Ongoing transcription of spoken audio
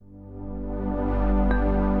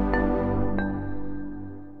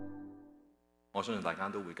我相信大家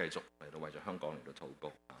都會繼續嚟到為咗香港嚟到禱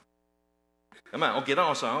告啊。咁啊，我記得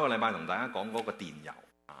我上一個禮拜同大家講嗰個電郵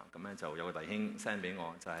啊，咁咧就有個弟兄 send 俾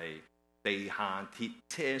我，就係地下鐵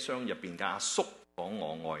車廂入邊嘅阿叔講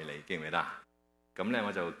我愛你，記唔記得啊？咁咧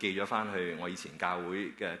我就寄咗翻去我以前教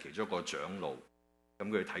會嘅其中一個長老，咁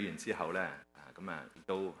佢睇完之後咧，咁啊亦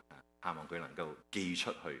都盼望佢能夠寄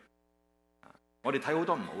出去。我哋睇好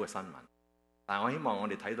多唔好嘅新聞，但係我希望我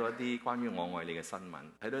哋睇到一啲關於我愛你嘅新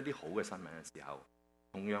聞，睇到一啲好嘅新聞嘅時候，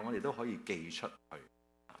同樣我哋都可以寄出去，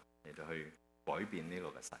嚟到去改變呢個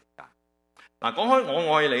嘅世界。嗱，講開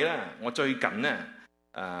我愛你咧，我最近咧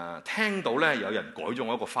聽到咧有人改咗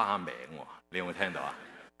我一個花名喎，你有冇聽到啊？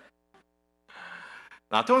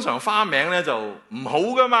嗱，通常花名咧就唔好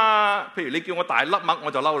噶嘛，譬如你叫我大粒麥，我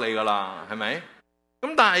就嬲你噶啦，係咪？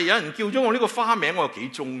咁但係有人叫咗我呢個花名，我又幾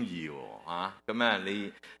中意喎，咁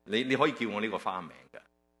咧你可以叫我呢個花名嘅，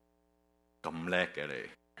咁叻嘅你。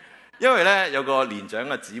因為咧有個年長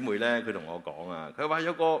嘅姊妹咧，佢同我講啊，佢話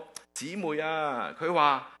有個姊妹啊，佢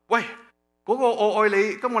話喂，嗰個我愛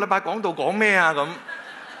你今個禮拜講道講咩啊？咁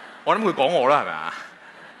我諗佢講我啦，係咪啊？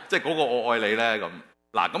即係嗰個我愛你咧咁。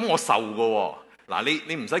嗱，咁我受㗎喎。嗱，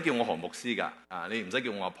你唔使叫我何牧師噶，你唔使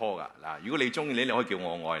叫我阿婆噶。嗱，如果你中意你可以叫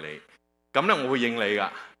我愛你，咁咧我會應你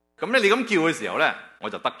噶。咁咧你咁叫嘅時候咧，我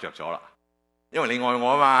就得着咗啦，因為你愛我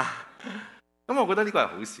啊嘛。咁我覺得呢個係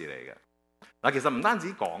好事嚟嘅。嗱，其實唔單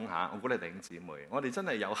止講下，我鼓勵弟兄姊妹，我哋真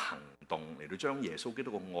係有行動嚟到將耶穌基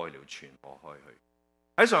督嘅愛嚟傳播開去。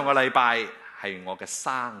喺上個禮拜係我嘅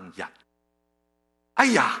生日，哎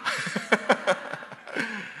呀，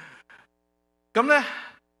咁咧。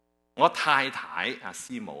我太太阿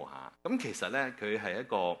師母嚇，咁其實咧佢係一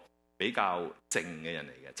個比較靜嘅人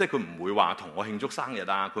嚟嘅，即係佢唔會話同我慶祝生日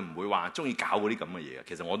啊，佢唔會話中意搞嗰啲咁嘅嘢嘅。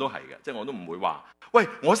其實我都係嘅，即係我都唔會話，喂，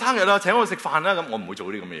我生日啦，請我食飯啦，咁我唔會做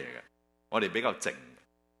啲咁嘅嘢嘅。我哋比較靜。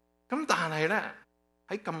咁但係咧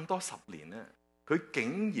喺咁多10年咧，佢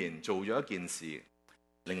竟然做咗一件事，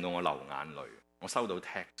令到我流眼淚。我收到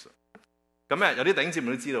text， 咁咧有啲弟兄姊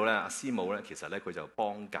妹都知道咧，阿師母咧其實咧佢就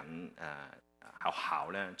幫緊學校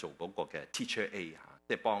咧做嗰個嘅 Teacher A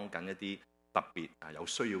即係幫緊一啲特別有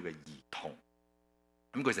需要嘅兒童。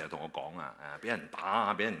咁佢成日同我講俾人打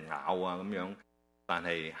啊，俾人咬啊咁樣，但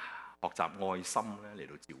係學習愛心咧嚟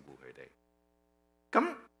到照顧佢哋。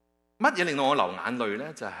咁乜嘢令到我流眼淚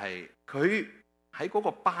咧？就係佢喺嗰個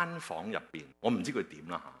班房入邊，我唔知佢點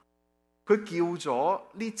啦嚇。佢叫咗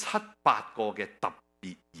呢7、8個嘅特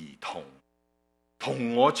別兒童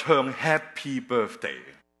同我唱 Happy Birthday。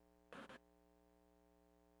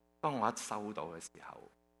當我一收到嘅時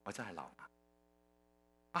候，我真係流眼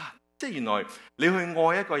啊！即係原來你去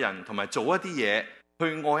愛一個人，同埋做一啲嘢去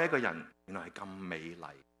愛一個人，原來係咁美麗。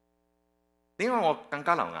點解我更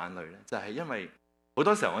加流眼淚呢？就係因為好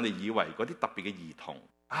多時候我哋以為嗰啲特別嘅兒童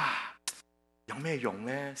啊，有咩用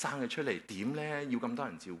呢？生佢出嚟點呢？要咁多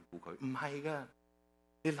人照顧佢？唔係噶，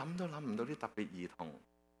你諗都諗唔到啲特別兒童，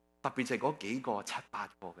特別就係嗰幾個7、8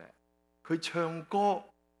個嘅，佢唱歌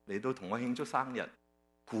嚟到同我慶祝生日。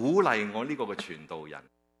鼓勵我呢個嘅傳道人，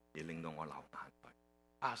而令到我流眼淚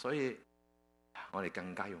啊！所以我哋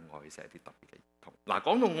更加要愛錫啲特別嘅兒童。嗱，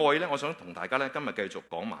講到愛咧，我想同大家咧今日繼續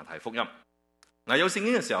講馬太福音。嗱，有聖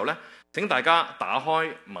經嘅時候咧，請大家打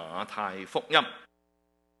開馬太福音。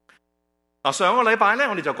嗱，上個禮拜咧，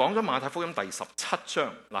我哋就講咗馬太福音第17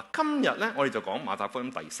章。嗱，今日咧，我哋就講馬太福音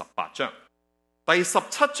第18章。第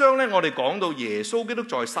17章咧，我哋講到耶穌基督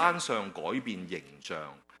在山上改變形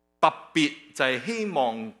象。特別就係希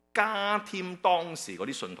望加添當時嗰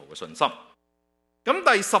啲信徒嘅信心。咁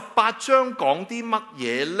第18章講啲乜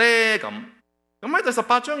嘢呢？咁喺第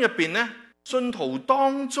18章入邊呢，信徒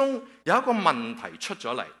當中有一個問題出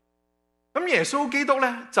咗嚟。咁耶穌基督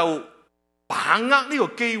呢，就把握呢個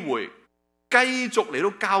機會，繼續嚟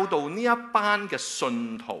到教導呢一班嘅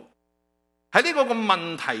信徒。喺呢個嘅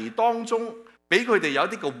問題當中，俾佢哋有一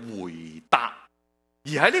啲嘅回答。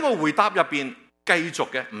而喺呢個回答入邊，繼續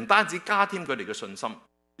嘅唔單止加添佢哋嘅信心，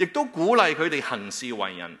亦都鼓勵佢哋行事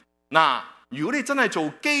為人。嗱，如果你真係做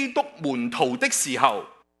基督門徒的時候，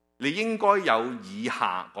你應該有以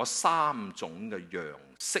下嗰3種嘅樣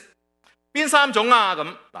式。邊3種啊？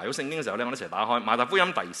咁嗱，有聖經嘅時候咧，我哋一齊打開馬太福音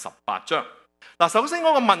第18章。嗱，首先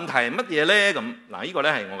嗰個問題係乜嘢咧？咁嗱，呢個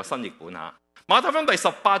咧係我嘅新譯本嚇。馬太福音第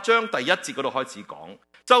18章第1節嗰度開始講，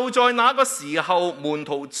就在那個時候，門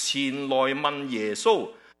徒前來問耶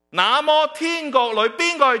穌。那麼天國裏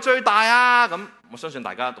邊個係最大啊？咁我相信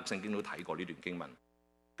大家讀聖經都睇過呢段經文。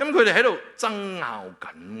咁佢哋喺度爭拗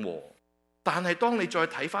緊。但係當你再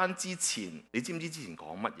睇翻之前，你知唔知之前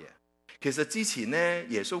講乜嘢？其實之前呢，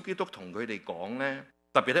耶穌基督同佢哋講呢，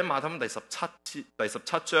特別喺馬太福音第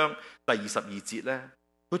17章第22節呢，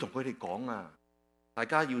佢同佢哋講啊，大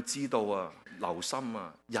家要知道啊，留心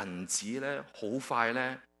啊，人子咧好快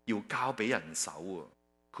咧要交俾人手啊，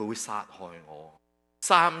佢會殺害我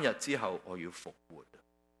，3日之後我要復活。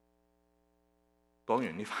講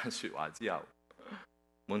完呢番說話之後，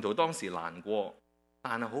門徒當時難過，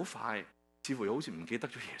但係好快，似乎好似唔記得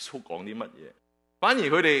咗耶穌講啲乜嘢，反而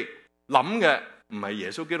佢哋諗嘅唔係耶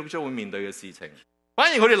穌基督將會面對嘅事情，反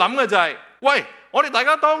而佢哋諗嘅就係，喂，我哋大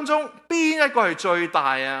家當中邊一個係最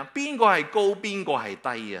大啊？邊個係高？邊個係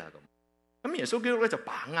低啊？咁耶穌基督咧就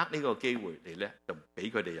把握呢個機會嚟咧，就俾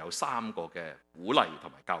佢哋有3個嘅鼓勵同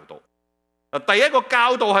埋教導。第一個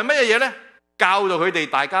教導係乜嘢嘢咧？教導佢哋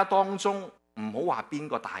大家當中唔好話邊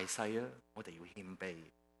個大細啊，我哋要謙卑。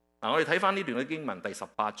嗱，我哋睇翻呢段嘅經文第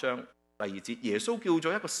18章第2節，耶穌叫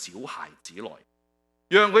咗一個小孩子來，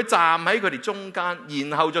讓佢站喺佢哋中間，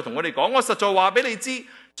然後就同佢哋講：我實在話俾你知，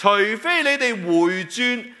除非你哋回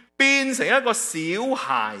轉變成一個小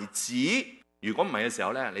孩子，如果唔係嘅時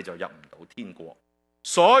候咧，你就入唔到天國。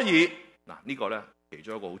所以嗱，呢個咧其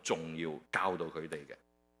中一個好重要教導佢哋嘅，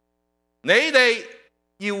你哋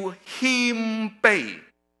要謙卑，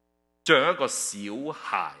像一個小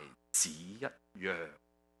孩子一樣。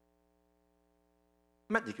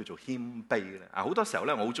乜嘢叫做謙卑咧？好多時候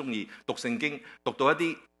咧，我好中意讀聖經，讀到一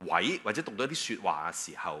啲位或者讀到一啲說話嘅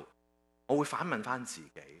時候，我會反問翻自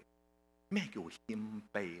己，咩叫謙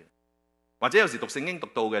卑？或者有時讀聖經讀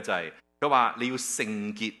到嘅就係佢話你要聖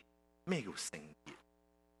潔，咩叫聖潔？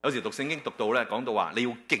有時讀聖經讀到咧，講到話你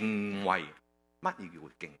要敬畏，乜嘢叫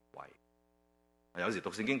敬畏？有時讀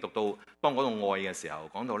聖經讀到當講到愛嘅時候，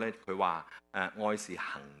講到咧佢話愛是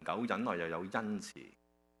恒久忍耐，又有恩慈。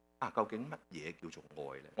究竟乜嘢叫做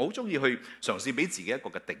愛咧？我好中意去嘗試俾自己一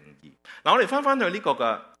個嘅定義。嗱，我哋翻去呢個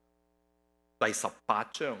嘅第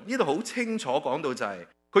18章，呢度好清楚講到就係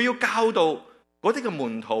佢要教導嗰啲嘅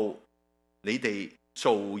門徒，你哋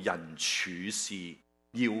做人處事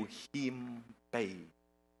要謙卑。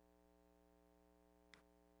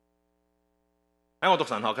喺我讀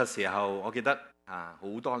神學嘅時候，我記得好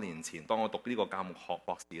多年前，當我讀呢個教牧學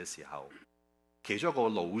博士嘅時候，其中一個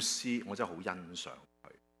老師我真係好欣賞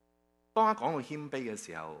佢。當一講到謙卑嘅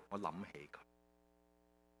時候，我諗起佢。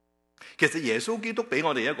其實耶穌基督俾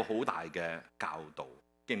我哋一個好大嘅教導，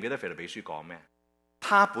記唔記得腓立比書講咩？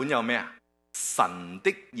他本有咩啊？神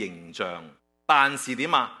的形象，但是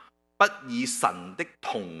點啊？不以神的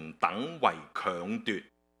同等為強奪，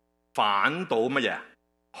反倒乜嘢？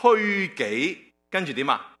虛己，跟住點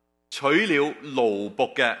啊？取了奴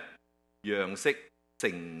僕嘅樣式，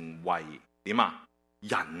成為點啊？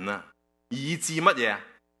人啊，以致乜嘢啊？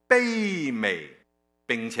卑微，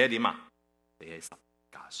並且點啊？死喺十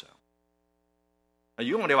架上。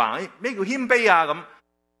如果我哋話咩叫謙卑啊？咁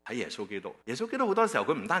喺耶穌基督，耶穌基督好多時候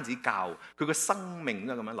佢唔單止教，佢個生命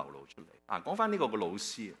都咁樣流露出嚟。講翻呢個嘅老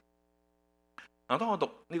師。當我讀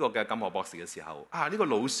呢個嘅教學博士嘅時候，呢個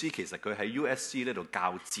老師其實佢喺 USC 呢度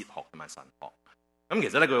教哲學同埋神學。咁其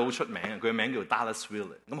實咧佢好出名，佢嘅名叫 Dallas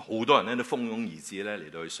Willard。咁好多人咧都蜂擁而至咧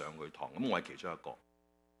嚟到去上佢堂。咁我係其中一個。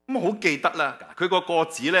咁我好記得啦，佢個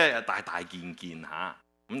子咧大大件件嚇，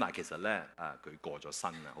咁但係其實咧佢過咗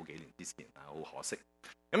身啦，好幾年之前啊，好可惜。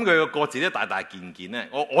咁佢個子咧大大件件咧，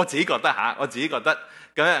我自己覺得嚇，我自己覺得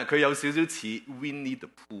咁佢有少少似 Winnie the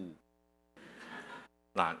Pooh。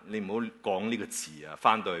嗱，你唔好講呢個字啊，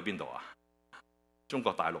翻到去邊度啊？中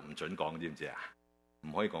國大陸唔準講，知唔知啊？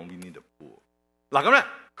唔可以講 Winnie the Pooh。嗱咁咧，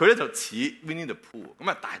佢咧就似 Winnie the Pooh， 咁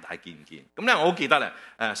啊大大件件。咁咧我好記得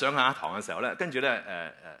咧，上下堂嘅時候咧，跟住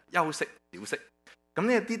咧休息小息，咁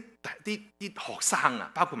呢啲學生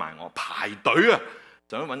啊，包括埋我排隊啊，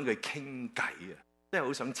就想揾佢傾偈啊，即係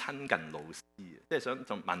好想親近老師啊，即係想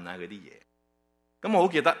就問下佢啲嘢。咁我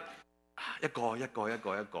好記得一個，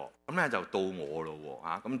咁咧就到我咯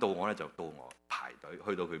喎，咁到我咧就到我排隊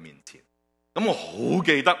去到佢面前。咁我好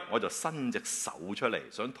記得，我就伸隻手出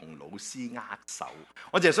嚟，想同老師握手。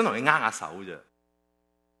我淨係想同佢握下手啫。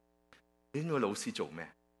你知唔知老師做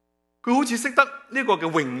咩？佢好似識得呢個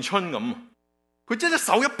嘅詠春咁，佢將隻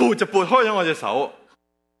手一撥就撥開咗我隻手。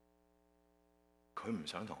佢唔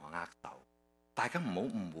想同我握手，大家唔好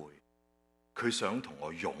誤會，佢想同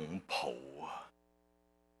我擁抱啊！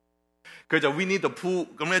佢就 Winnie the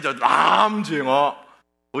Pooh 咁咧，就攬住我，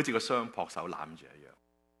好似個雙膊手攬住一樣。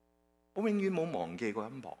我永遠冇忘記過一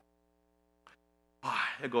幕。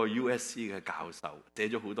一個 USC 嘅教授寫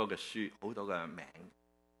咗好多嘅書，好多嘅名。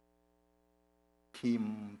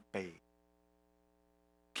謙卑，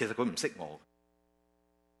其實佢唔識我，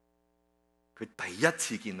佢第一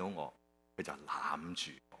次見到我，佢就攬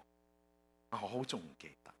住我。我好仲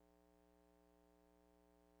記得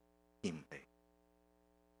謙卑。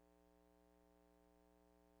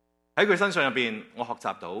喺佢身上入邊，我學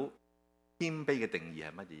習到謙卑嘅定義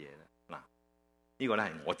係乜嘢嘢咧？嗱，呢個咧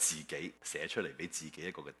係我自己寫出嚟俾自己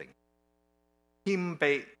一個嘅定義。謙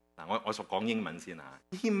卑嗱，我講英文先啊。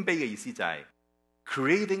謙卑嘅意思就係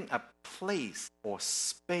creating a place or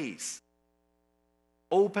space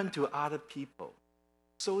open to other people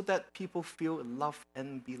so that people feel loved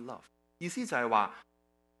and be loved。意思就係話，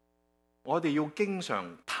我哋要經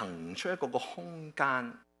常騰出一個空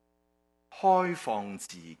間，開放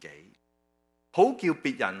自己，好叫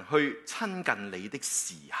別人去親近你的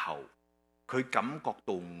時候，佢感覺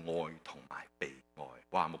到愛同埋被愛。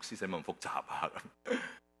哇！牧師寫咁複雜啊！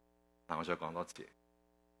但我再講多次，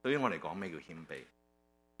對於我嚟講，咩叫謙卑？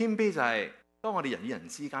謙卑就係當我哋人與人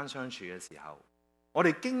之間相處嘅時候，我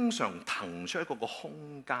哋經常騰出一個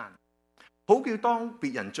空間，好叫當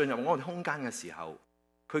別人進入我哋空間嘅時候，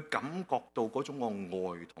佢感覺到嗰種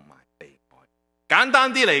愛同埋被愛。簡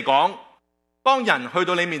單啲嚟講，當人去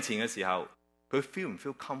到你面前嘅時候，佢 feel 唔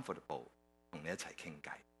feel comfortable 同你一齊傾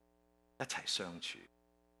偈，一齊相處，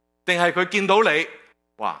定係佢見到你，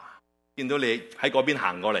哇！見到你喺嗰邊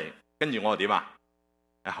行過嚟，跟住我點啊？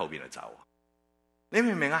喺後邊就走。你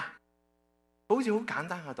明唔明啊？好似好簡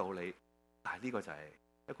單嘅道理，但係呢個就係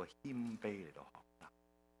一個謙卑嚟到學習。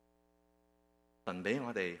神俾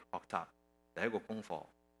我哋學習第一個功課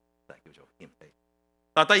就係叫做謙卑。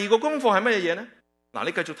嗱，第二個功課係乜嘢嘢咧？嗱，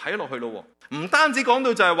你繼續睇落去咯。唔單止講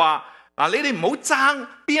到就係話，嗱，你哋唔好爭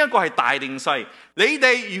邊一個係大定細。你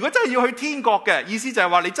哋如果真係要去天國嘅，意思就係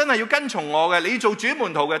話你真係要跟從我嘅，你要做主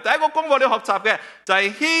門徒嘅。第一個功課你要學習嘅就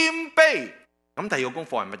係謙卑。咁第二個功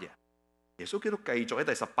課係乜嘢？耶穌基督繼續喺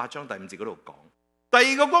第18章第5節嗰度講，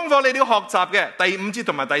第二個功課你哋要學習嘅第5節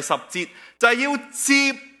同埋第10節就係要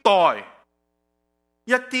接待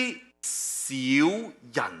一啲小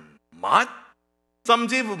人物，甚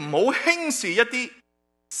至乎唔好輕視一啲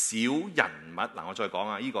小人物。嗱，我再講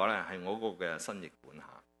啊，呢個咧係我嗰個嘅新譯本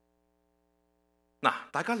下。嗱，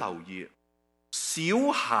大家留意，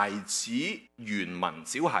小孩子原文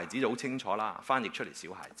小孩子就好清楚啦，翻譯出嚟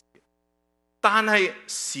小孩子。但係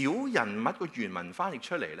小人物個原文翻譯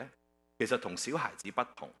出嚟咧，其實同小孩子不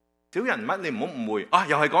同。小人物你唔好誤會啊，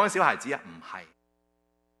又係講緊小孩子啊，唔係。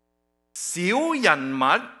小人物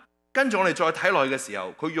跟住我哋再睇落去嘅時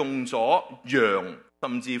候，佢用咗羊，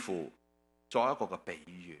甚至乎作一個嘅比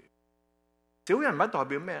喻。小人物代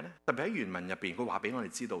表咩咧？特別喺原文入邊，佢話俾我哋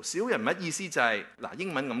知道，小人物意思就係嗱，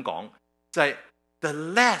英文咁講就係 the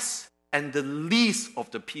less and the least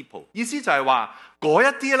of the people。意思就係話嗰一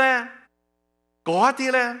啲咧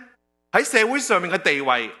喺社會上面嘅地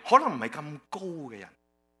位可能唔係咁高嘅人，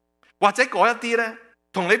或者嗰一啲咧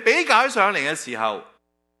同你比較上嚟嘅時候，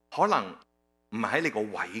可能唔係喺你個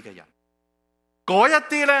位嘅人。嗰一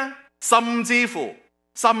啲咧，甚至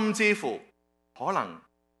乎可能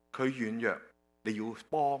佢軟弱，你要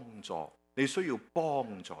幫助，你需要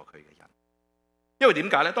幫助佢嘅人。因為點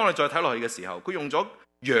解咧？當你再睇落去嘅時候，佢用咗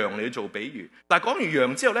羊嚟做比喻，但係講完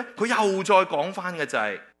羊之後咧，佢又再講翻嘅就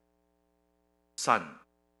係神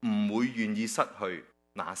唔會願意失去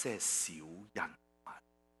那些小人物。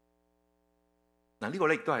嗱，呢個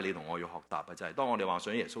咧亦都係你同我要學習嘅，就係當我哋話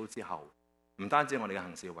信耶穌之後，唔單止我哋嘅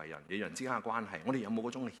行事為人，與人之間嘅關係，我哋有冇嗰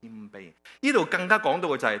種嘅謙卑？呢度更加講到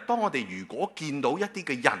嘅就係，當我哋如果見到一啲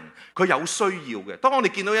嘅人，佢有需要嘅；當我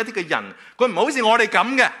哋見到一啲嘅人，佢唔係好似我哋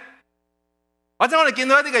咁嘅，或者我哋見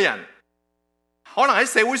到一啲嘅人，可能喺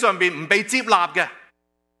社會上邊唔被接納嘅，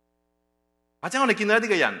或者我哋見到一啲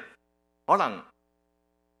嘅人，可能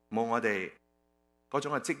冇我哋嗰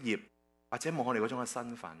種嘅職業，或者冇我哋嗰種嘅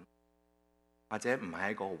身份，或者唔係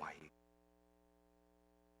喺嗰個位，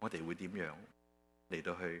我哋會點樣嚟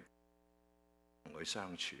到去同佢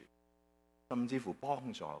相處，甚至乎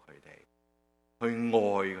幫助佢哋，去愛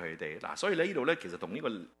佢哋。嗱，所以咧呢度咧，其實同呢個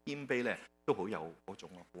謙卑咧都好有嗰種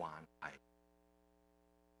嘅關係。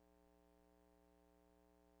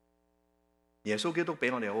耶穌基督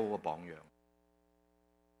俾我哋好好嘅榜樣。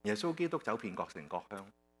耶穌基督走遍各城各鄉，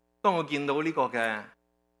當我見到呢個嘅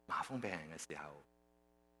麻風病人嘅時候，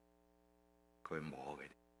佢摸佢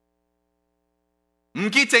哋，唔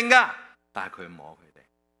潔淨噶，但係佢摸佢哋。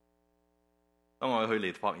當我去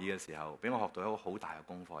尼泊爾嘅時候，俾我學到一個好大嘅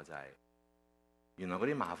功課，就係原來嗰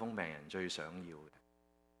啲麻風病人最想要嘅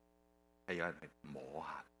係有人嚟摸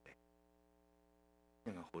下佢哋，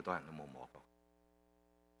因為好多人都冇摸過。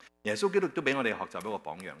耶穌基督都俾我哋學習一個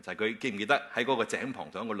榜樣，就係佢記唔記得喺嗰個井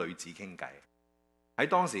旁同一個女子傾偈？喺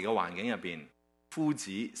當時嘅環境入邊，夫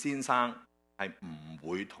子先生係唔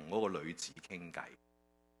會同嗰個女子傾偈，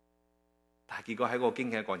但係結果喺嗰個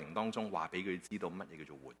傾偈嘅過程當中，話俾佢知道乜嘢叫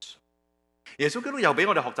做活水。耶穌基督又俾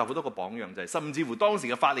我哋學習好多個榜樣，就係甚至乎當時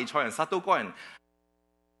嘅法利賽人、撒都該人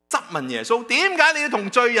質問耶穌：點解你要同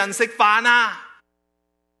罪人食飯啊？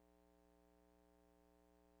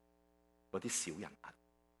啲小人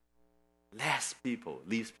物 ，less people,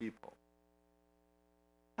 least people。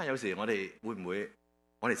有時我哋會唔會，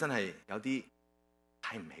我哋真係有啲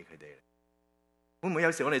睇唔起佢哋？會唔會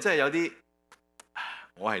有時我哋真係有啲，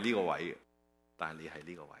我係呢個位嘅，但係你係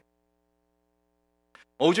呢個位。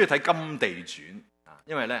我好中意睇《甘地傳》啊，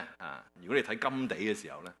因為咧啊，如果你睇甘地嘅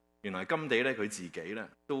時候咧，原來甘地咧佢自己咧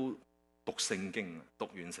都讀聖經，讀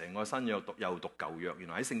完成個新約，又讀舊約，原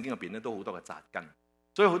來喺聖經入邊咧都好多嘅扎根，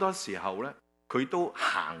所以好多時候咧佢都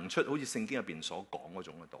行出好似聖經入邊所講嗰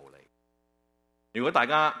種嘅道理。如果大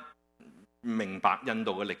家明白印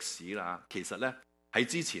度嘅歷史啦，其實咧喺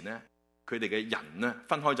之前咧，佢哋嘅人咧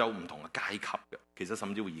分開咗唔同嘅階級嘅，其實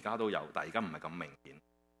甚至乎而家都有，但係而家唔係咁明顯。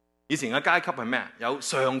以前嘅階級係咩？有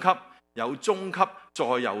上級、有中級，再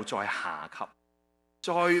有再下級，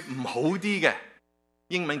再唔好啲嘅，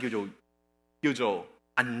英文叫做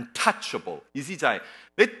untouchable， 意思就係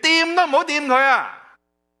你掂都唔好掂佢啊！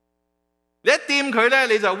你一掂佢咧，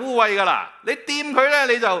你就污穢噶啦！你掂佢咧，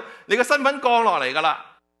你個身份降落嚟噶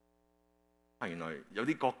啦！原來有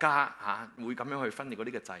啲國家會咁樣去分裂嗰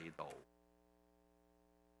啲嘅制度。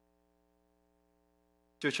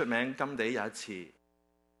最出名甘地有一次，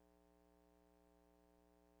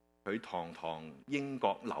佢堂英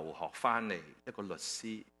國留學翻嚟一個律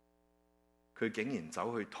師，佢竟然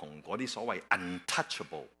走去同嗰啲所謂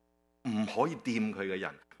untouchable 唔可以掂佢嘅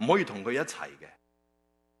人，唔可以同佢一齊嘅，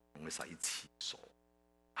同佢洗廁所。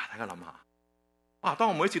大家諗下，當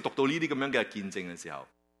我每一次讀到呢啲咁樣嘅見證嘅時候，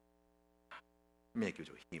咩叫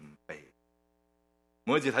做謙卑？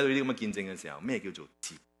每一次睇到呢啲咁嘅見證嘅時候，咩叫做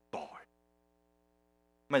接待？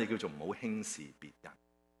乜嘢叫做唔好輕視別人？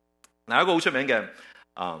有一個好出名嘅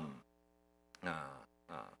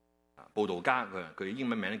佈道家，佢英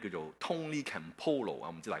文名咧叫做 Tony Campolo， 我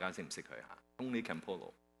唔知大家識唔識佢嚇 Tony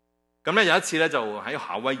Campolo。咁咧有一次咧就喺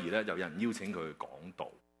夏威夷咧，就有人邀請佢去講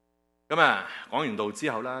道。咁講完道之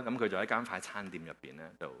後啦，咁佢就喺間快餐店入邊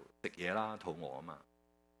咧就食嘢啦，肚餓啊嘛。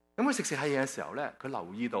咁佢食下嘢嘅時候咧，佢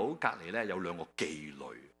留意到隔離咧有兩個妓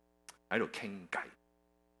女喺度傾偈。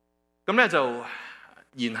咁咧就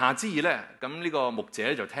言下之意咧，咁呢個牧者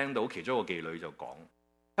咧就聽到其中一個妓女就講：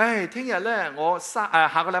聽日咧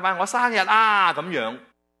下個禮拜我生日啊咁樣。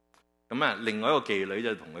咁另外一個妓女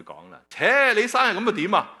就同佢講啦：你生日咁就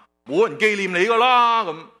點啊？冇人紀念你噶啦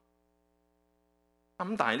咁。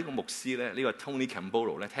但係呢個牧師咧，呢個 Tony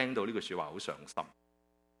Campolo 咧，聽到呢句説話好上心。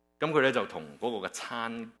咁佢咧就同嗰個嘅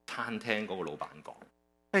餐廳嗰個老闆講：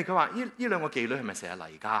佢話呢兩個妓女係咪成日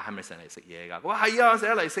嚟㗎？係咪成日嚟食嘢㗎？佢話係啊，成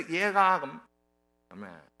日嚟食嘢㗎咁。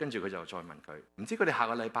跟住佢就再問佢：唔知佢哋下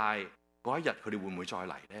個禮拜嗰一日佢哋會唔會再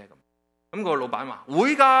嚟咧？咁個老闆話：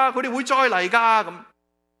會㗎，佢哋會再嚟㗎。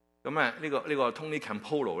呢個 Tony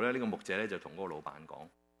Campolo 咧，呢個牧者咧就同嗰個老闆講：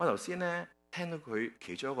我頭先咧聽到佢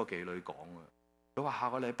其中一個妓女講啊，佢話下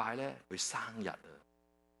個禮拜咧佢生日啊。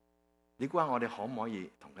你估下我哋可唔可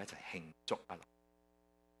以同佢一齊慶祝啊？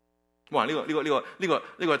哇！呢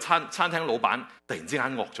個餐廳老闆突然之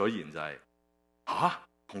間惡咗言，就係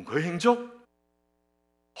同佢慶祝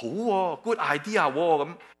好喎，good idea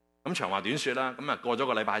喎咁長話短説啦。過咗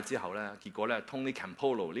個禮拜之後咧，結果咧 Tony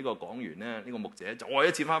Campolo 呢個講員咧，呢個牧者再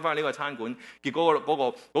一次翻去呢個餐館，結果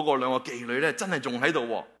嗰個兩個妓女咧真係仲喺度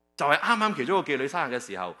喎，就係啱其中一個妓女生日嘅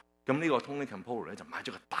時候，咁呢個 Tony Campolo 咧就買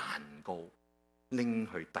咗個蛋糕，拎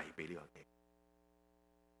去遞俾呢個妓女。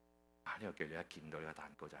呢個妓女一見到呢個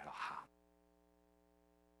蛋糕就喺度喊，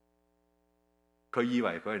佢以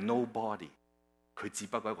為佢係 nobody， 佢只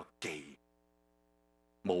不過一個妓，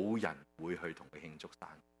冇人會去同佢慶祝生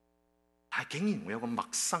日，但係竟然會有個陌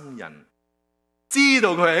生人知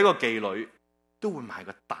道佢係一個妓女，都會買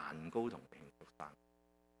個蛋糕同佢慶祝生日。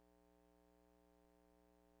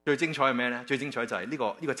最精彩係咩咧？最精彩就係呢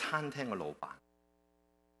個餐廳嘅老闆。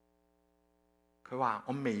佢話：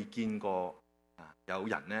我未見過有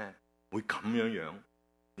人咧會咁樣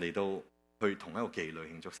嚟到去同一個妓女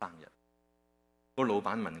慶祝生日。個老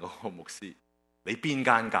闆問嗰個牧師：你邊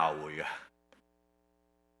間教會嘅？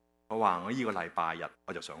我話：我呢個禮拜日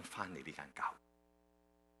我就想返嚟呢間教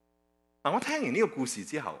會。我聽完呢個故事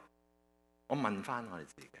之後，我問返我哋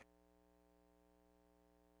自己：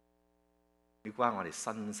你估下我哋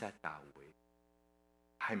新 set 教會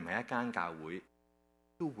係唔係一間教會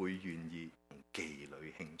都會願意同妓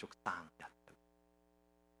女慶祝生日？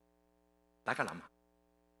大家諗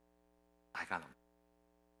下，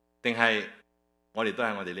定係我哋都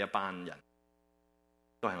係我哋呢一班人，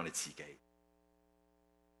都係我哋自己？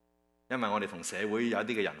因為我哋同社會有一啲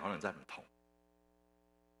嘅人可能真係唔同，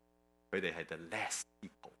佢哋係 the less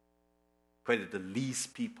people， 佢哋 the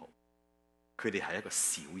least people， 佢哋係一個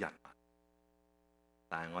小人物，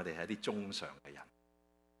但係我哋係一啲中上嘅人，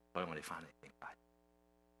所以我哋翻嚟敬拜。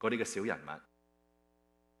嗰啲嘅小人物，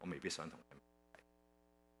我未必想同佢。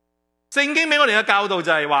聖經俾我哋嘅教導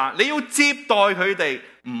就係話，你要接待佢哋，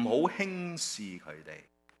唔好輕視佢哋，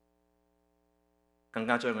更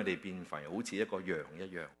加將佢哋變廢，好似一個羊一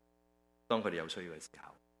樣。當佢哋有需要嘅時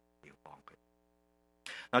候，要幫佢。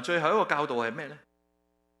嗱，最後一個教導係咩呢？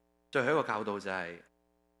最後一個教導就係、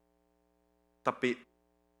特別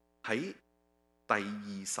喺第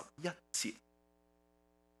21節，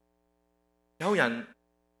有人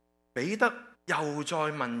彼得又再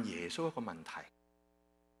問耶穌一個問題。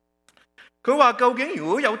佢話究竟如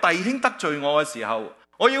果有弟兄得罪我嘅時候，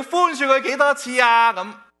我要寬恕佢幾多次啊？咁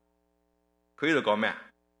佢呢度講咩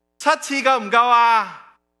啊？7次夠唔夠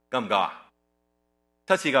啊？夠唔夠啊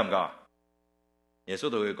？7次夠唔夠啊？耶穌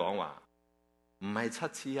對佢講話，唔係7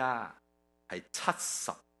次啊，係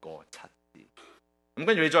70個7次。咁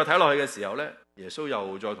跟住你再睇落去嘅時候咧，耶穌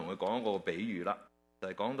又再同佢講一個比喻啦，就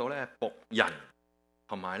係講到咧僕人，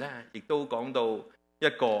同埋咧亦都講到一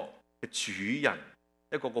個嘅主人，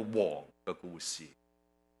一個王嘅故事。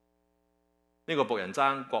呢個僕人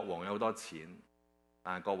爭國王有好多錢，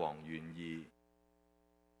但係國王願意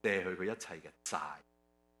借去佢一切嘅債，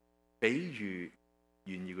比喻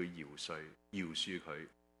願意佢饒恕佢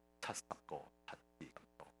70個7次咁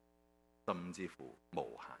多，甚至乎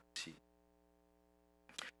無限次。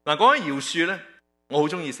嗱，講起饒恕咧，我好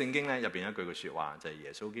中意聖經咧入邊一句嘅說話，就係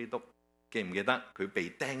耶穌基督，記唔記得佢被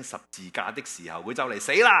釘十字架的時候，佢就嚟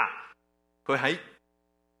死啦，佢喺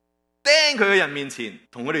釘佢嘅人面前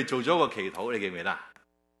同佢哋做咗個祈禱，你記唔記得？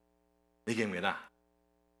你記唔記得？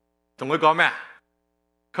同佢講咩？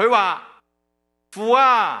佢話父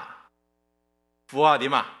啊，父啊，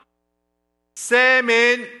點啊？赦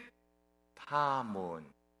免他們，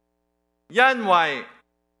因為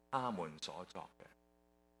他們所作嘅，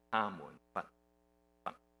他們不得。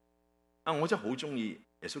啊，我真係好中意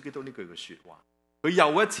耶穌基督呢句嘅說話。佢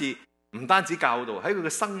又一次唔單止教導，喺佢嘅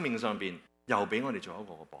生命上邊又俾我哋做一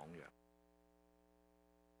個榜樣。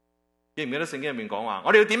記唔記得聖經入面講話，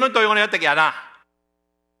我哋要點樣對我哋嘅敵人啊？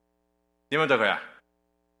點樣對佢啊？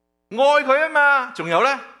愛佢啊嘛。仲有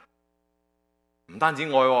咧，唔單止愛，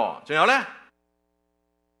仲有咧，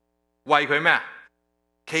為佢咩啊？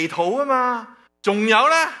祈禱啊嘛。仲有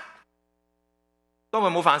咧，當佢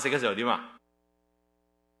冇飯食嘅時候點啊？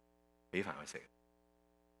俾飯佢食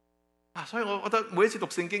啊！所以我覺得每一次讀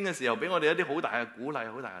聖經嘅時候，俾我哋一啲好大嘅鼓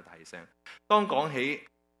勵，好大嘅提醒。當講起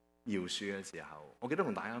饒恕嘅時候，我記得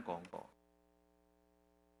同大家講過，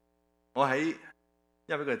我喺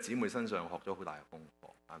一位嘅姊妹身上學咗好大嘅功課。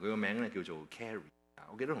啊，佢個名咧叫做 Carrie。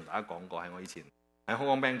我記得同大家講過，喺我以前喺 Hong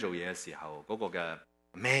Kong Bank 做嘢嘅時候，嗰個嘅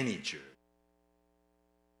manager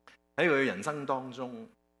喺佢嘅人生當中，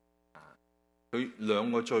佢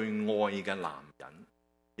兩個最愛嘅男人，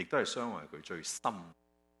亦都係傷害佢最深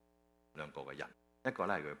兩個嘅人，一個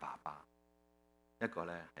咧係佢爸爸，一個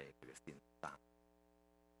咧係佢嘅先生。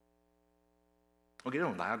我記得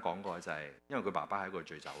同大家講過就係，因為佢爸爸係一個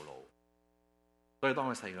醉酒佬，所以當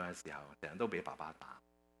佢細個嘅時候，成日都俾爸爸打，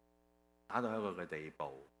打到一個嘅地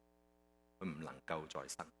步，佢唔能夠再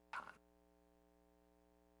生產。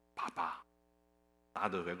爸爸打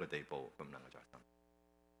到佢一個地步，佢唔能夠再生。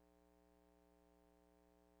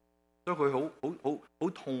所以佢好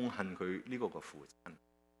痛恨佢呢個嘅父親。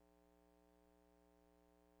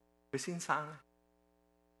佢先生咧，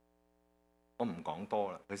我唔講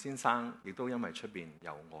多啦。佢先生亦都因為出邊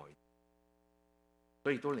有愛，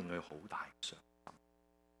所以都令佢好大嘅傷心。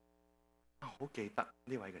我好記得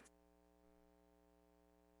呢位嘅，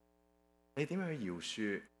你點樣去饒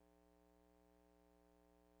恕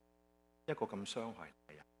一個咁傷害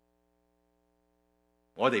嘅人？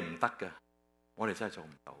我哋唔得嘅，我哋真係做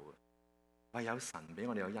唔到嘅。唯有神俾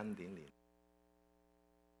我哋有恩典連。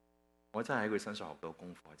我真係喺佢身上學到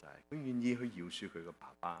功課，就係佢願意去饒恕佢嘅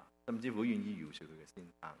爸爸，甚至乎願意饒恕佢嘅先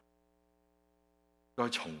生，再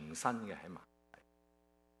重新嘅喺埋一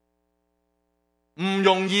齊，唔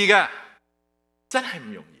容易嘅，真係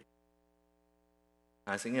唔容易。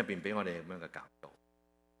但係聖經入邊俾我哋咁樣嘅教導，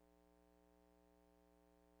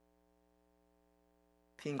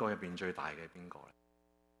天國入邊最大嘅係邊個咧？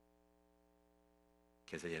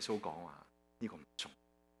其實耶穌講話呢個唔重要。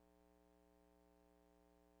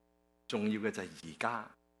重要嘅就係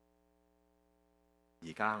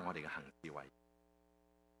而家我哋嘅行事為，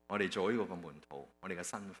我哋做呢個嘅門徒，我哋嘅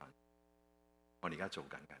身份，我哋而家做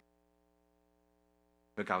緊嘅。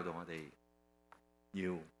佢教導我哋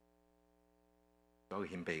要做一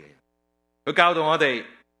個謙卑嘅人。佢教導我哋，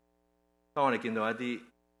當我哋見到一啲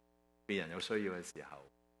別人有需要嘅時候，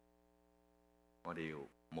我哋要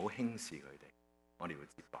唔好輕視佢哋，我哋要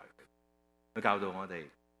接待佢。佢教導我哋，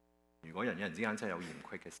如果人與人之間真係有嫌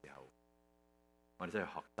隙嘅時候，我哋真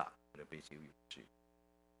係學習嚟彼此饒恕。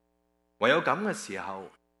唯有咁嘅時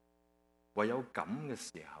候，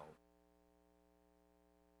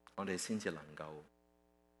我哋先至能夠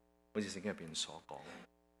好似聖經入邊所講，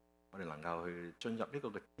我哋能夠去進入呢個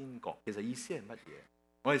嘅天國。其實意思係乜嘢？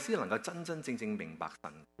我哋先能夠真真正正明白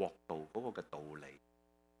神國度嗰個嘅道理，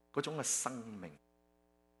嗰種嘅生命，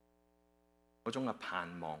嗰種嘅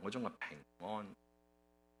盼望，嗰種嘅平安，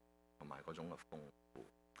同埋嗰種嘅豐富。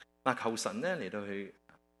求神咧嚟到去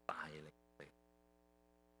帶領你。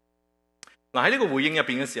喺呢個回應入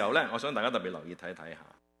邊嘅時候咧，我想大家特別留意睇下，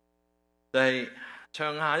就係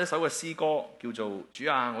唱下一首嘅詩歌，叫做《主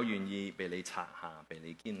啊，我願意被你拆下，被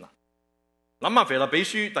你堅立》。諗下腓立比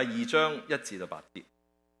書第2章1至8節。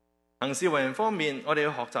行事為人方面，我哋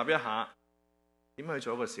要學習一下點去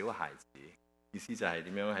做一個小孩子，意思就係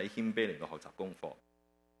點樣喺謙卑嚟到學習功課，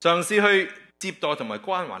嘗試去接待同埋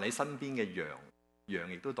關懷你身邊嘅羊，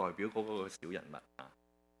羊亦都代表嗰個小人物啊，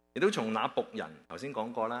亦都從那僕人頭先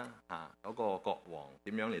講過啦，嗰個國王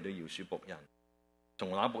點樣嚟到饒恕僕人，從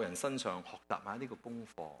那僕人身上學習下呢個功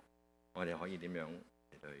課，我哋可以點樣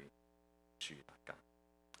嚟到去大家，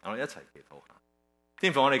我哋一齊祈禱下。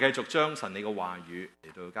天父，我哋繼續將神你嘅話語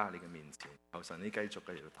嚟到加喺你嘅面前，求神你繼續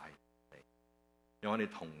嘅嚟到帶領你，讓我哋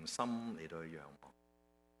同心嚟到去仰望，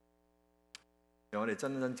讓我哋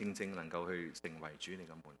真真正正能夠去成為主你嘅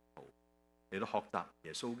門徒，嚟到學習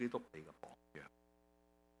耶穌基督你嘅榜樣。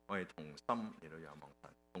我哋同心嚟到仰望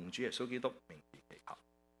神，同主耶穌基督名字。